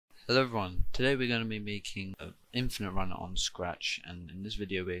Hello everyone, today we're going to be making an infinite run on Scratch, and in this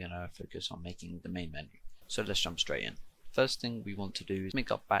video we're going to focus on making the main menu. So let's jump straight in. First thing we want to do is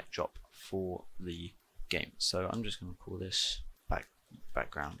make our backdrop for the game. So I'm just going to call this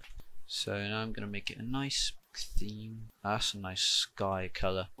background. So now I'm going to make it a nice theme. That's a nice sky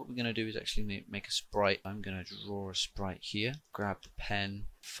color. What we're going to do is actually make a sprite. I'm going to draw a sprite here, grab the pen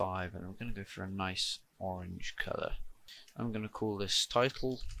 5, and I'm going to go for a nice orange color. I'm going to call this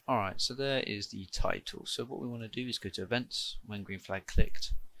title. Alright, so there is the title. So what we want to do is go to events, when green flag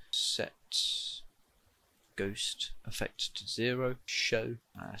clicked, set ghost effect to 0, show.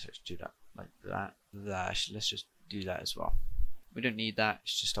 Let's just do that like that. Let's just do that as well. We don't need that,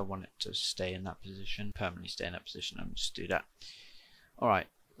 it's just I want it to stay in that position, permanently stay in that position, and just do that. Alright,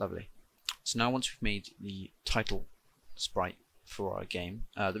 lovely. So now once we've made the title sprite for our game,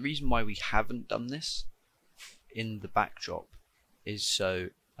 the reason why we haven't done this in the backdrop is so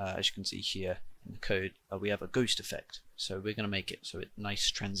as you can see here in the code, we have a ghost effect. So we're going to make it so it's nice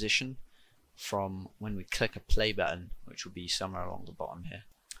transition from when we click a play button, which will be somewhere along the bottom here.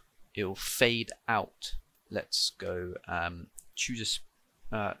 It will fade out. Let's go choose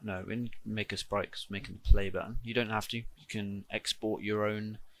a no, when you make a sprite, because we're making the play button, you don't have to. You can export your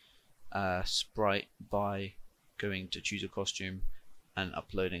own sprite by going to choose a costume and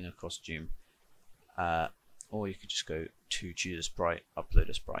uploading a costume. Or you could just go to choose a sprite, upload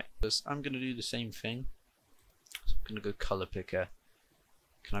a sprite. I'm going to do the same thing. So I'm going to go color picker.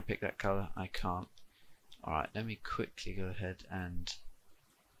 Can I pick that color? I can't. Alright, let me quickly go ahead and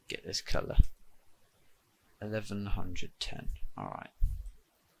get this color. 1110. Alright.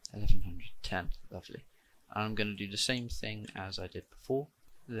 1110. Lovely. I'm going to do the same thing as I did before.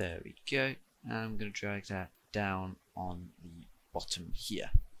 There we go. And I'm going to drag that down on the bottom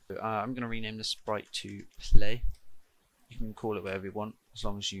here. I'm going to rename the sprite to play. You can call it whatever you want as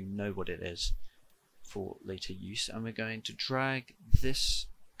long as you know what it is for later use. And we're going to drag this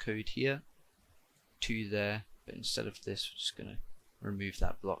code here to there, but instead of this we're just going to remove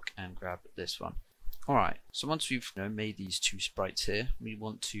that block and grab this one. Alright, so once we've made these two sprites here, we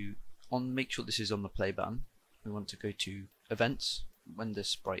want to make sure this is on the play button. We want to go to events when this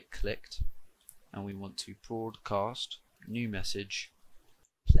sprite clicked, and we want to broadcast new message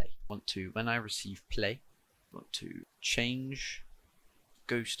play. When I receive play, want to change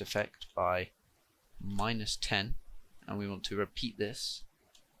ghost effect by -10, and we want to repeat this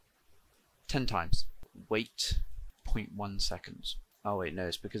 10 times. Wait 0.1 seconds. Oh wait, no,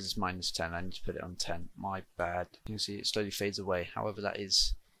 it's because it's -10. I need to put it on 10. My bad. You can see it slowly fades away. However, that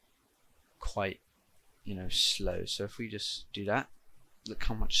is quite, slow. So if we just do that, look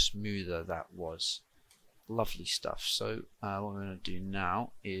how much smoother that was. Lovely stuff. So what we're going to do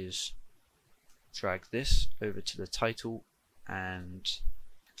now is drag this over to the title and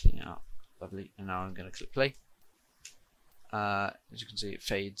clean it up. Lovely. And now I'm going to click play. As you can see, it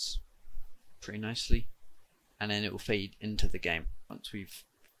fades pretty nicely, and then it will fade into the game. Once we've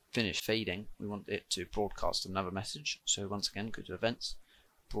finished fading, we want it to broadcast another message. So once again, go to events,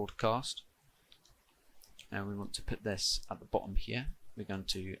 broadcast, and we want to put this at the bottom here. We're going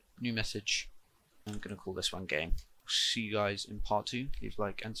to new message. I'm going to call this one game. See you guys in part 2. Leave a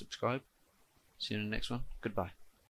like and subscribe. See you in the next one. Goodbye.